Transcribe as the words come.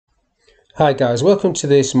Hi guys, welcome to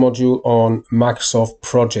this module on Microsoft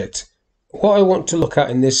Project. What I want to look at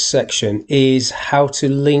in this section is how to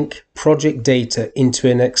link project data into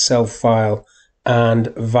an Excel file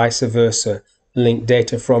and vice versa, link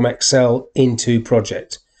data from Excel into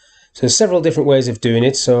project. So there's several different ways of doing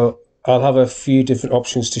it, so I'll have a few different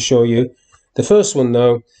options to show you. The first one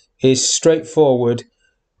though is straightforward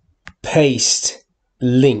paste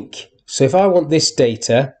link. So if I want this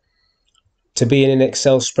data to be in an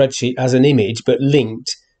Excel spreadsheet as an image but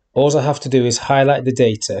linked, all I have to do is highlight the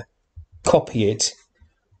data, copy it,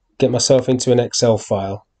 get myself into an Excel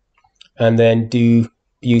file, and then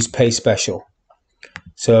use paste special.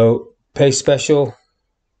 So paste special,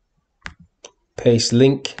 paste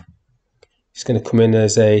link, it's going to come in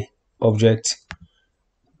as a object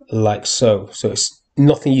like so. So it's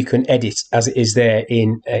nothing you can edit as it is there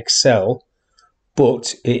in Excel,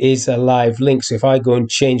 but it is a live link. So if I go and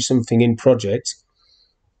change something in project,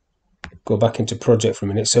 go back into project for a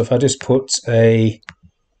minute. So if I just put a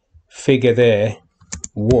figure there,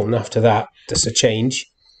 1 after that, that's a change,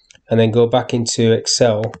 and then go back into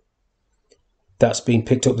Excel, that's been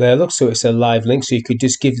picked up there. Look, so it's a live link. So you could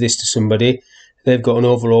just give this to somebody. They've got an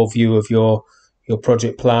overall view of your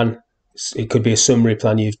project plan. It could be a summary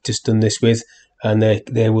plan you've just done this with, and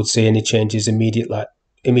they would see any changes immediately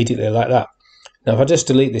like that. Now if I just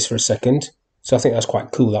delete this for a second, so I think that's quite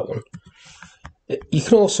cool, that one. You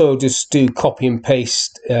can also just do copy and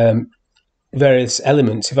paste various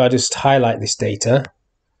elements. If I just highlight this data,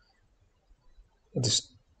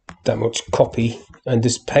 just that much copy and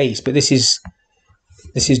just paste, but this is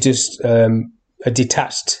just a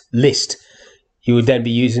detached list. You would then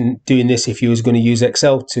be doing this if you was going to use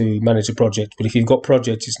Excel to manage a project, but if you've got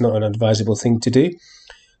projects, it's not an advisable thing to do.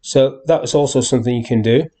 So that is also something you can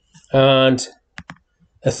do. And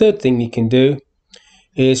a third thing you can do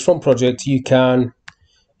is from project you can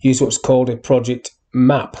use what's called a project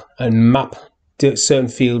map and map certain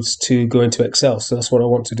fields to go into Excel. So that's what I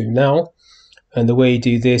want to do now. And the way you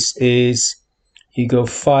do this is you go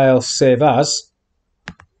File, Save As,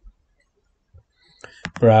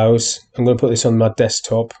 Browse. I'm going to put this on my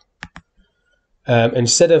desktop.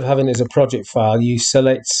 Instead of having it as a project file, you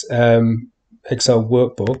select Excel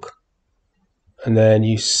Workbook and then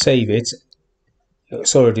you save it.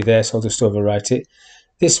 It's already there, so I'll just overwrite it.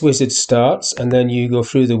 This wizard starts, and then you go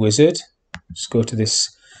through the wizard. Just go to this.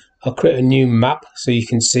 I'll create a new map so you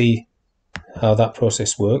can see how that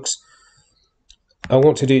process works. I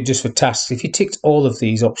want to do it just for tasks. If you ticked all of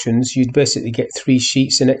these options, you'd basically get 3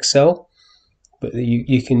 sheets in Excel. But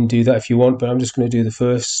you can do that if you want, but I'm just going to do the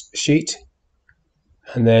first sheet.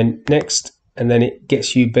 And then next, and then it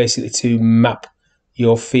gets you basically to map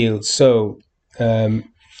your fields. So the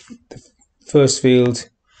first field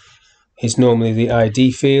is normally the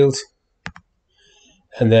ID field,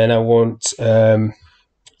 and then I want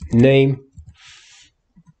name,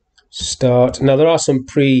 start. Now there are some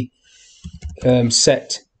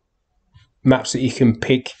set maps that you can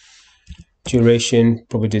pick. Duration,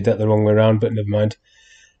 probably did that the wrong way around, but never mind.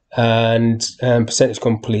 And percentage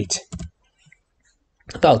complete.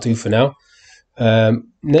 That'll do for now.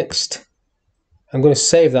 Next, I'm going to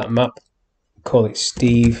save that map, call it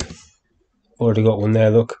Steve. Already got one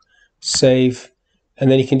there, look. Save,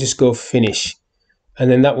 and then you can just go finish.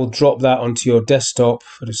 And then that will drop that onto your desktop.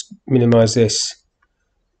 I'll just minimize this.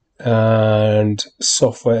 And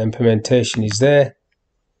software implementation is there.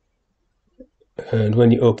 And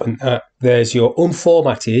when you open that, there's your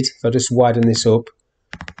unformatted. If I just widen this up,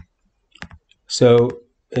 so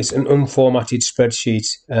it's an unformatted spreadsheet,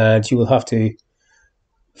 and you will have to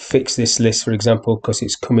fix this list, for example, because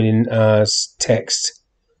it's coming in as text.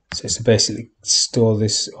 So it's to basically store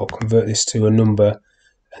this or convert this to a number,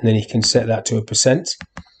 and then you can set that to a %,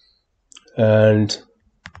 and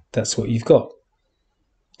that's what you've got.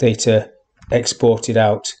 Data exported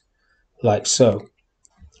out like so.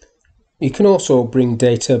 You can also bring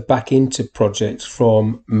data back into projects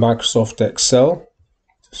from Microsoft Excel.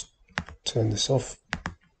 Just turn this off.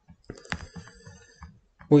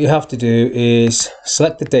 What you have to do is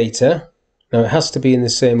select the data. Now it has to be in the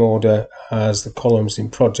same order as the columns in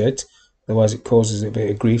project, otherwise it causes a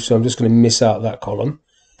bit of grief. So I'm just going to miss out that column.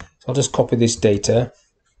 So I'll just copy this data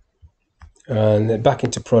and then back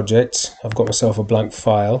into project. I've got myself a blank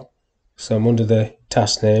file. So I'm under the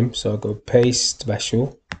task name. So I'll go paste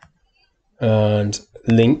special and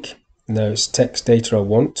link. Now it's text data I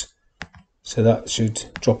want, so that should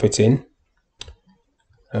drop it in.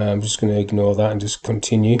 I'm just going to ignore that and just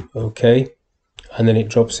continue. Okay, and then it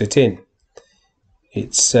drops it in.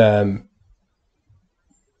 It's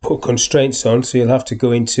put constraints on, so you'll have to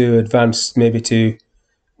go into advanced maybe to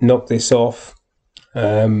knock this off.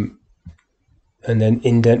 and then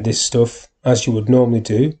indent this stuff as you would normally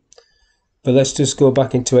do. But let's just go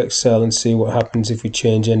back into Excel and see what happens if we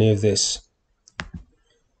change any of this.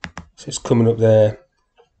 So it's coming up there.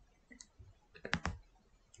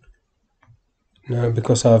 Now,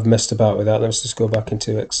 because I've messed about with that, let's just go back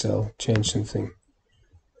into Excel, change something.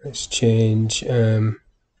 Let's change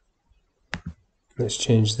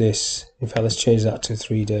this. In fact, let's change that to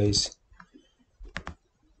 3 days.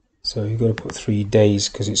 So you've got to put 3 days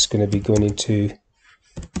because it's going to be going into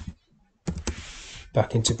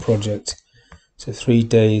back into project. So 3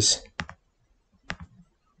 days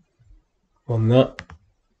on that,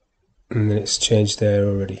 and then it's changed there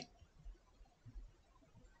already.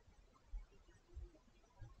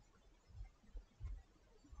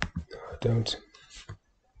 No, I don't.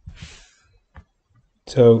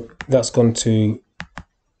 So that's gone to,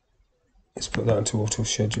 let's put that into auto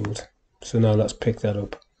scheduled. So now let's pick that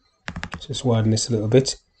up. Just widen this a little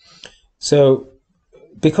bit. So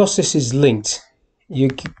because this is linked, you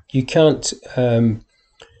can't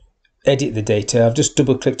edit the data. I've just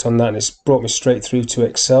double clicked on that and it's brought me straight through to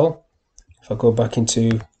Excel. If I go back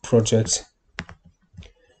into project,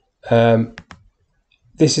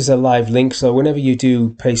 this is a live link, so whenever you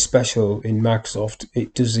do pay special in Microsoft,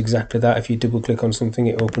 it does exactly that. If you double click on something,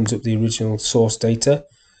 it opens up the original source data.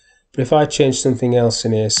 But if I change something else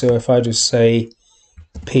in here, so if I just say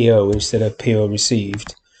PO instead of PO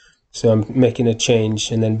received, so I'm making a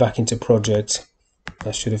change and then back into project,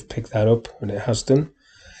 I should have picked that up, and it has done.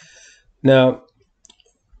 Now,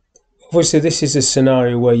 obviously this is a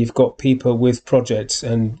scenario where you've got people with projects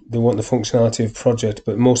and they want the functionality of project,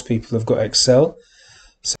 but most people have got Excel.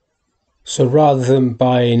 So rather than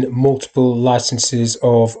buying multiple licenses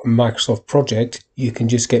of Microsoft Project, you can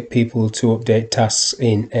just get people to update tasks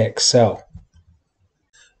in Excel.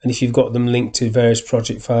 And if you've got them linked to various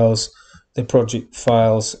project files, the project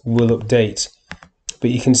files will update.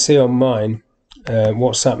 But you can see on mine,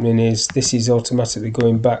 what's happening is this is automatically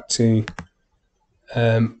going back to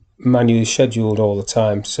manually scheduled all the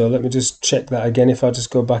time. So let me just check that again. If I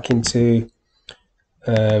just go back into,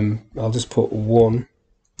 I'll just put 1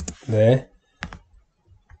 there.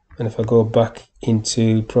 And if I go back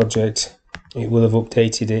into project, it will have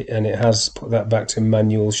updated it and it has put that back to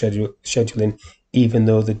manual scheduling, even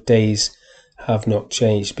though the days have not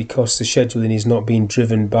changed, because the scheduling is not being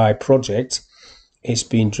driven by project, it's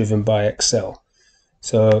being driven by Excel.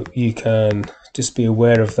 So you can just be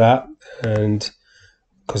aware of that, and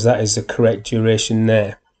because that is the correct duration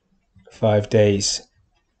there, 5 days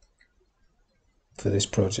for this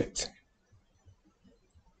project.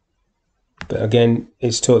 But again,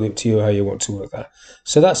 it's totally up to you how you want to work that.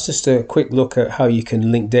 So that's just a quick look at how you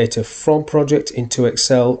can link data from project into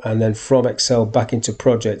Excel and then from Excel back into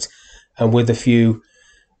project, and with a few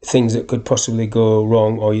things that could possibly go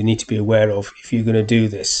wrong or you need to be aware of if you're going to do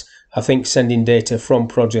this. I think sending data from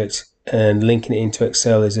project and linking it into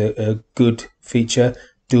Excel is a good feature,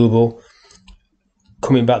 doable.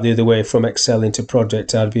 Coming back the other way from Excel into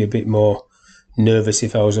project, I'd be a bit more nervous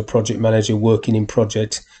if I was a project manager working in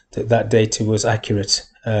project that data was accurate,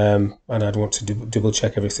 and I'd want to double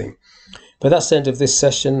check everything. But that's the end of this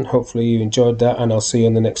session. Hopefully you enjoyed that, and I'll see you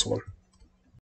on the next one.